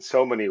because in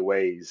so many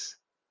ways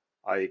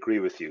I agree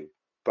with you,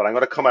 but I'm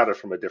going to come at it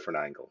from a different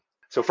angle.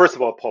 So first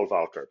of all, Paul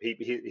Volcker,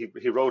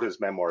 he wrote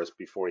his memoirs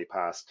before he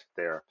passed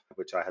there,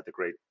 which I had the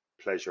great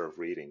pleasure of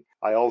reading.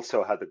 I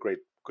also had the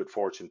good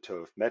fortune to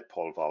have met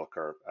Paul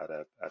Volcker at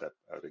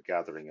a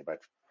gathering about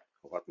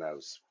what now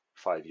is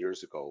 5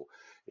 years ago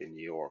in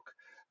New York,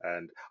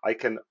 and I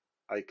can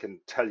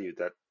tell you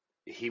that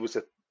he was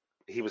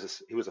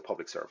a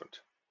public servant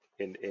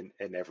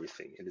in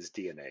everything, in his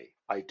DNA.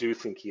 I do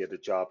think he had a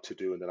job to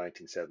do in the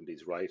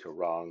 1970s, right or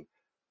wrong,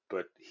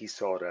 but he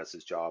saw it as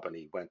his job, and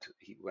he went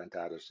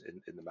at it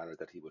in the manner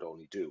that he would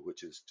only do,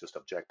 which is just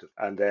objective.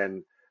 And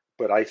then,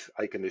 but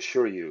I can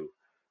assure you,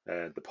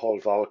 the Paul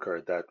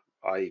Volcker that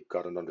I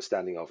got an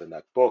understanding of in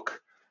that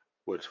book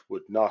would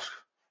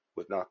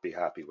not be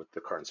happy with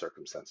the current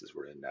circumstances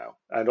we're in now,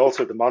 and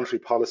also the monetary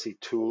policy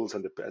tools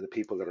and the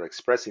people that are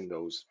expressing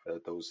those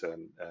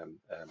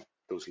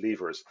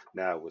levers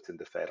now within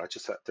the Fed.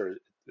 They're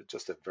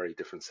just a very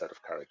different set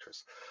of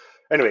characters.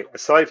 Anyway,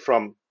 aside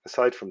from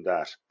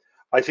that,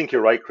 I think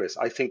you're right, Chris.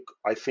 I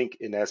think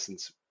in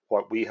essence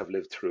what we have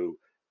lived through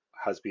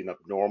has been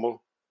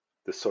abnormal.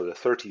 The sort of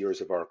 30 years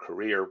of our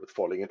career with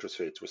falling interest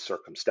rates was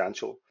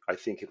circumstantial. I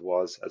think it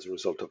was as a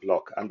result of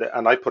luck.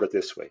 And I put it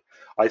this way.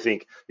 I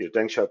think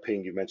Deng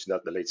Xiaoping, you mentioned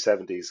that in the late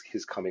 70s,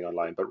 his coming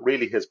online, but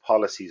really his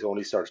policies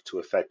only started to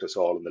affect us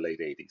all in the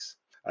late 80s.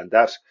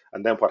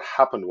 And then what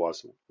happened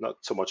was not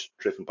so much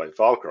driven by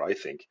Volcker, I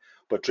think,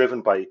 but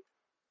driven by,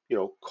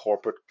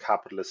 corporate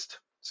capitalist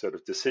sort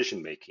of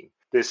decision making.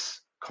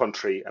 This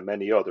country and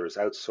many others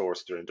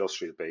outsourced their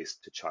industrial base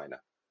to China.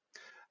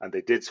 And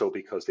they did so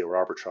because they were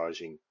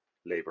arbitraging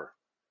labor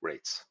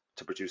rates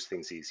to produce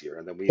things easier.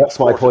 And then that's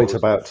my point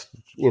about,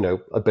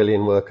 1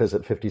 billion workers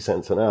at 50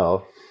 cents an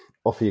hour.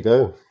 Off you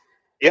go.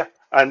 Yeah.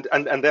 And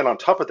then on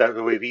top of that,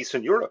 we have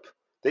Eastern Europe.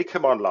 They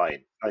came online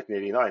in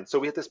 1989. So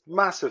we had this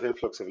massive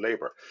influx of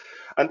labor.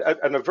 And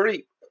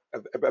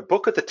a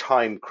book at the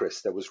time,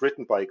 Chris, that was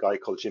written by a guy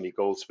called Jimmy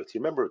Goldsmith.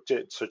 You remember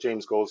Sir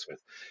James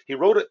Goldsmith? He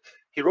wrote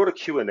a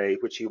Q&A,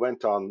 which he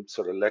went on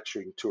sort of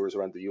lecturing tours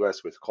around the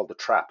US with, called The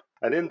Trap.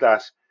 And in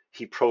that,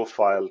 he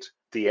profiled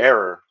the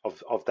error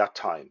of that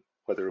time,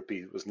 whether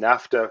it was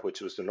NAFTA, which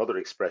was another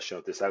expression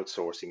of this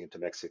outsourcing into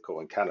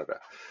Mexico and Canada.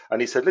 And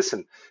he said,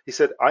 listen,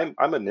 I'm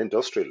an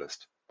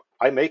industrialist.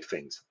 I make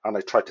things and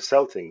I try to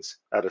sell things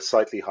at a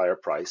slightly higher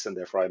price, and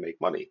therefore I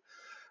make money.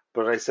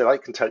 But I said, I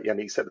can tell you, and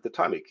he said at the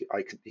time,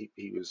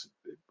 he was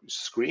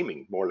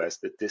screaming more or less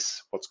that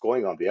what's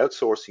going on, the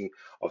outsourcing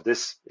of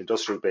this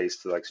industrial base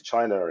to the likes of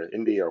China or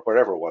India or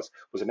wherever it was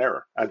an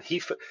error. And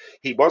he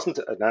wasn't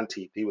an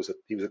anti, he was a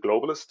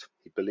globalist.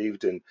 He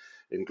believed in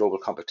global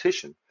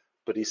competition,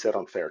 but he said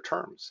on fair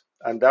terms.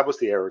 And that was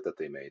the error that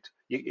they made.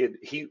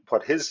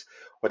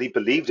 What he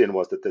believed in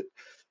was that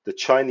the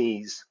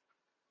Chinese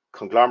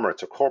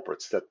conglomerates or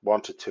corporates that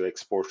wanted to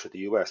export to the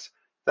US,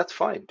 that's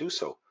fine, do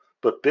so.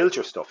 But build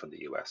your stuff in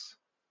the US,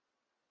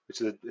 which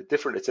is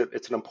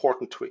it's an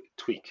important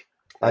tweak.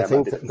 I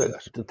think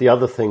that the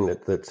other thing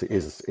that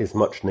is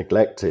much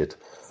neglected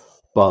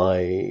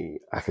by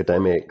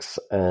academics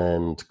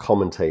and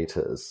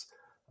commentators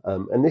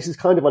And this is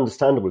kind of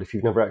understandable if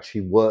you've never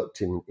actually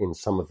worked in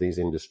some of these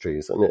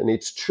industries. And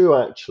it's true,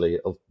 actually,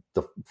 of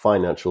the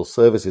financial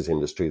services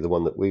industry, the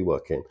one that we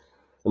work in.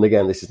 And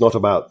again, this is not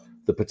about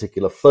the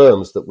particular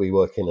firms that we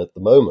work in at the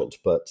moment,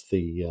 but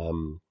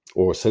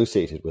or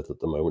associated with at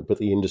the moment, but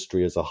the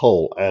industry as a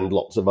whole and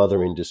lots of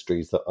other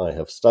industries that I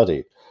have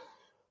studied.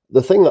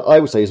 The thing that I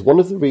would say is one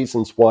of the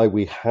reasons why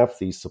we have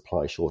these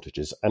supply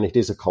shortages, and it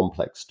is a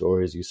complex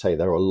story, as you say,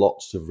 there are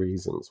lots of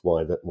reasons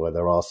why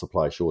there are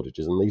supply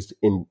shortages,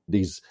 and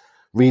these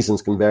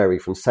reasons can vary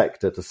from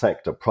sector to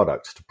sector,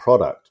 product to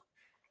product.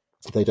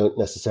 They don't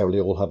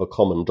necessarily all have a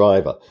common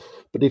driver.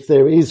 But if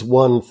there is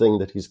one thing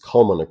that is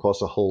common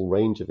across a whole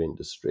range of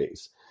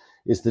industries,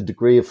 is the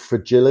degree of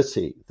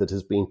fragility that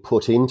has been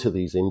put into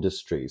these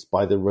industries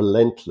by the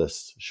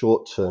relentless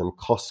short-term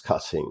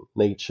cost-cutting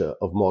nature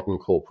of modern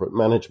corporate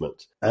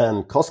management.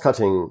 And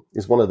cost-cutting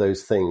is one of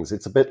those things.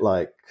 It's a bit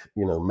like,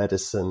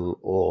 medicine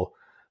or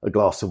a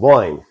glass of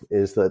wine,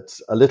 is that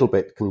a little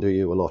bit can do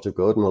you a lot of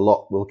good and a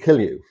lot will kill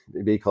you,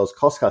 because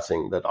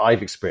cost-cutting that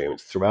I've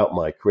experienced throughout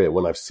my career,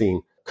 when I've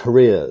seen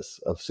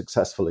careers of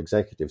successful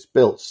executives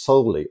built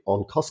solely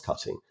on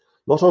cost-cutting,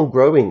 not on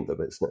growing the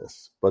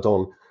business, but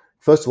on,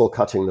 first of all,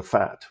 cutting the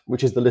fat,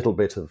 which is the little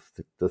bit of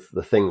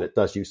the thing that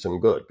does you some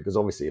good, because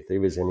obviously if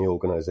there is any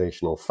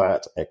organizational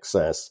fat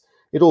excess,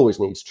 it always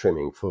needs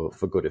trimming for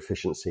good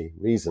efficiency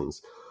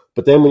reasons.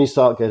 But then when you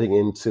start getting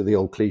into the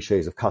old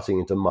cliches of cutting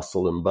into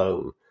muscle and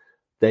bone,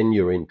 then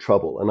you're in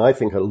trouble. And I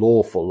think an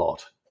awful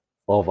lot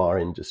of our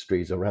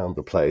industries around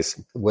the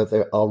place, where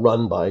they are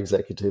run by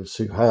executives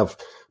who have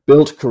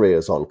built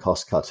careers on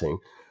cost cutting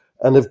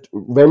and have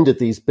rendered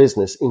these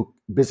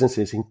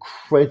businesses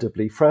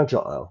incredibly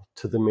fragile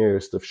to the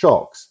merest of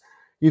shocks.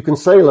 You can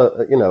sail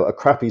a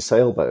crappy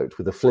sailboat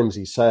with a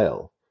flimsy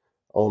sail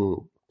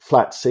on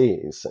flat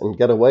seas and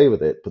get away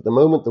with it, but the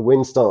moment the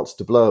wind starts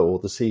to blow or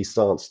the sea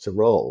starts to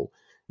roll,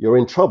 you're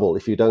in trouble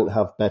if you don't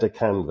have better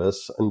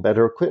canvas and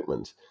better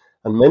equipment.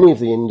 And many of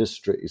the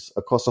industries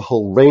across a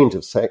whole range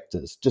of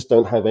sectors just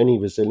don't have any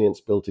resilience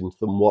built into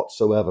them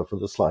whatsoever for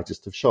the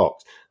slightest of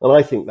shocks. And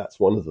I think that's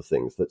one of the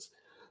things that's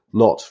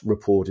not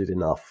reported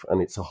enough,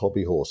 and it's a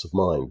hobby horse of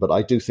mine. But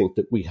I do think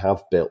that we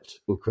have built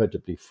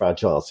incredibly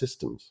fragile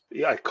systems.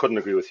 Yeah, I couldn't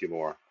agree with you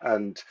more.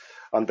 And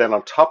then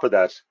on top of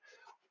that,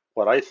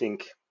 what I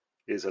think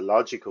is a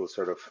logical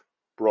sort of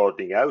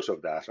broadening out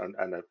of that and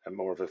a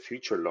more of a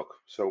future look.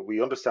 So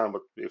we understand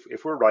what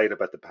if we're right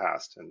about the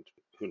past, and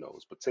who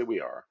knows, but say we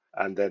are,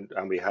 and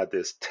we had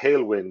this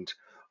tailwind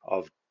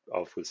of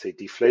we'll say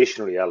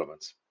deflationary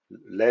elements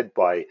led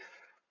by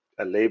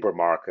a labor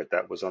market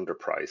that was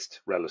underpriced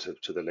relative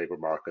to the labor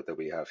market that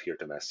we have here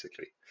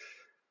domestically.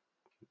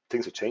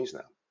 Things have changed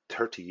now.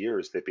 30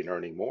 years they've been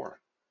earning more.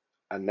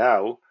 And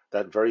now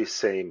that very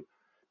same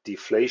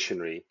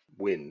deflationary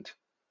wind,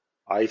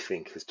 I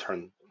think, has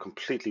turned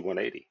completely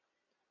 180.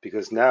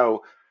 Because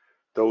now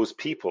those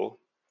people,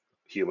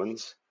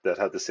 humans that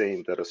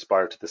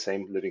aspire to the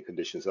same living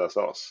conditions as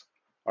us,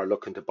 are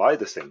looking to buy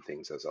the same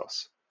things as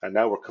us. And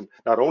now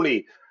not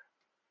only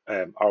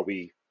are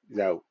we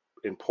now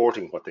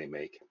importing what they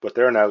make, but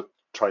they're now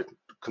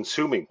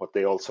consuming what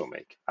they also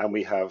make. And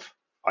we have,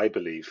 I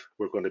believe,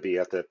 we're going to be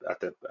at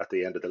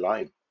the end of the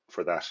line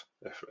for that,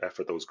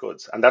 for those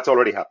goods, and that's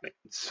already happening.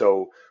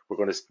 So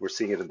we're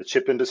seeing it in the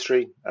chip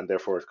industry, and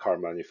therefore car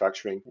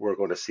manufacturing. We're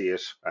going to see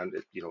it, and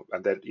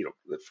then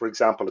for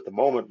example, at the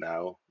moment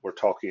now we're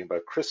talking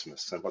about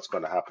Christmas and what's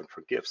going to happen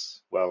for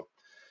gifts. Well,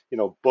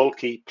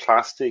 bulky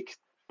plastic,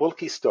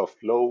 bulky stuff,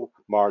 low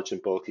margin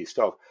bulky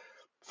stuff.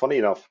 Funny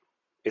enough,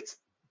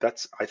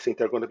 I think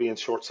they're going to be in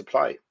short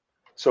supply.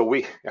 So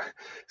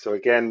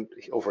again,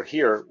 over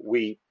here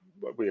we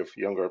have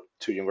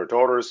two younger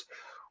daughters.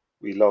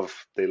 They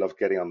love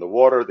getting on the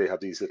water. They have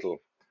these little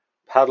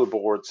paddle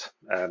boards,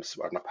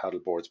 not paddle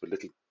boards, but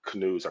little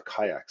canoes or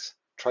kayaks.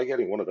 Try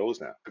getting one of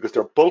those now, because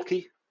they're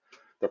bulky,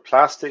 they're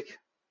plastic,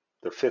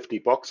 they're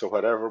 $50 or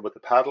whatever with the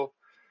paddle.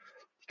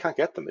 You can't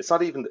get them. It's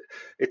not even.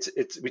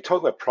 We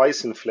talk about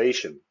price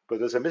inflation, but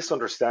there's a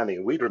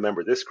misunderstanding. We'd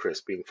remember this,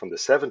 Chris, being from the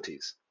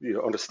 70s.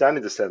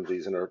 Understanding the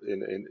 70s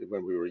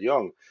when we were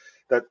young,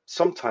 that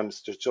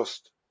sometimes there's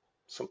just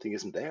something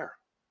isn't there.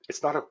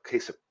 It's not a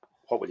case of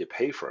what will you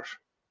pay for it.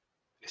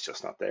 It's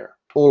just not there.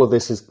 All of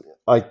this is,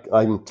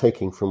 I'm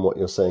taking from what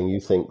you're saying, you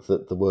think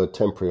that the word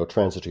temporary or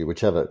transitory,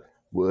 whichever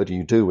word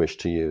you do wish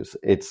to use,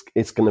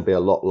 it's going to be a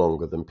lot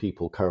longer than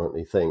people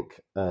currently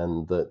think,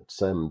 and that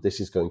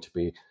this is going to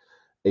be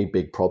a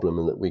big problem,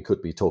 and that we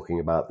could be talking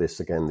about this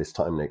again this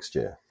time next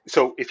year.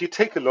 So if you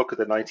take a look at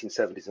the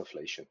 1970s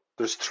inflation,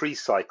 there's 3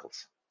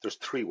 cycles, there's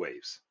 3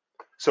 waves.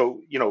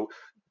 So,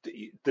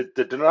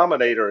 the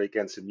denominator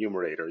against the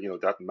numerator,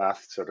 that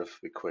math sort of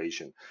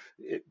equation,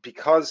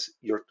 because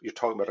you're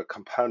talking about a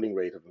compounding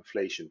rate of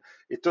inflation,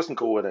 it doesn't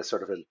go in a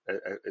sort of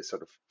a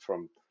sort of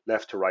from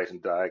left to right in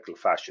diagonal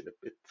fashion.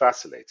 It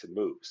vacillates, it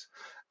moves.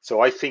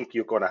 So I think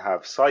you're going to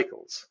have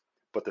cycles,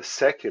 but the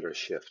secular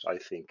shift, I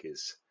think,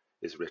 is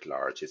writ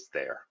large. It's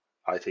there.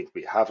 I think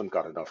we haven't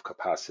got enough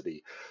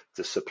capacity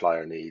to supply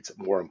our needs.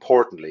 More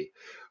importantly,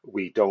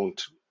 we don't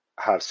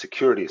have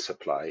security of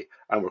supply,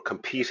 and we're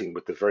competing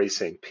with the very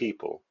same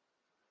people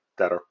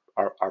that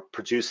are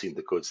producing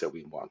the goods that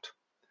we want.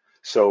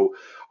 So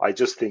I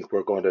just think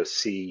we're going to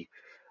see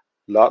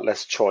a lot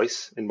less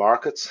choice in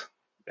markets,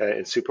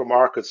 in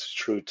supermarkets,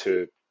 through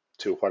to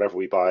whatever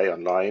we buy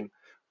online,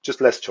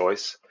 just less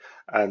choice.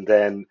 And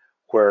then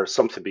where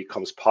something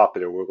becomes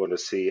popular, we're going to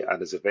see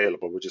and is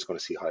available, we're just going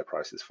to see high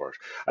prices for it.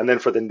 And then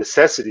for the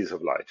necessities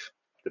of life,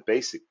 the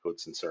basic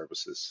goods and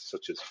services,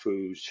 such as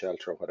food,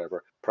 shelter,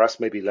 whatever, perhaps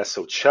maybe less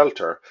so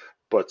shelter,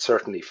 but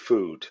certainly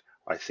food,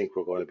 I think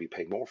we're going to be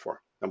paying more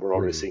for. And we're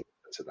already seeing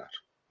evidence of that.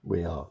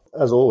 We are.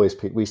 As always,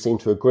 Pete, we seem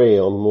to agree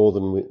on more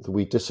than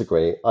we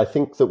disagree. I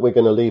think that we're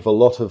going to leave a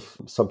lot of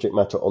subject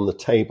matter on the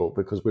table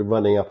because we're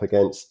running up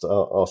against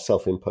our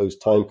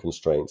self-imposed time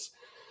constraints.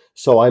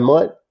 So I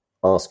might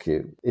ask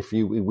you if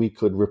we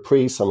could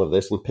reprise some of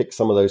this and pick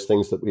some of those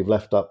things that we've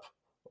left up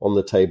on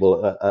the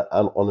table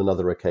on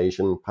another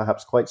occasion,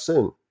 perhaps quite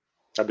soon.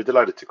 I'd be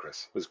delighted to,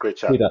 Chris. It was a great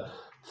chat. Peter,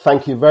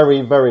 thank you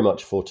very, very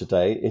much for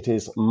today. It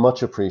is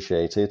much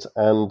appreciated,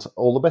 and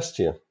all the best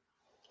to you.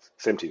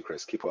 Same to you,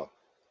 Chris. Keep well.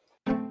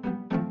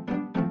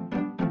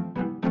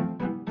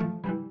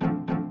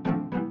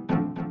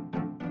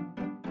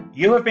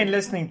 You have been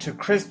listening to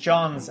Chris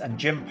Johns and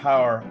Jim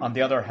Power on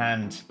The Other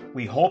Hand.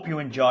 We hope you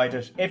enjoyed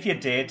it. If you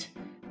did,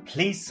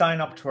 please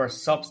sign up to our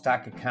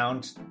Substack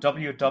account,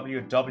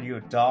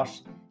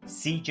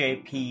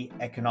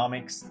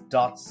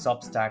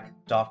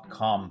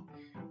 www.cjpeconomics.substack.com.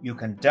 You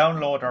can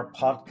download our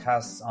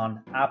podcasts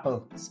on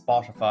Apple,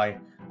 Spotify,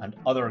 and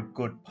other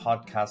good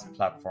podcast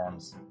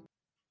platforms.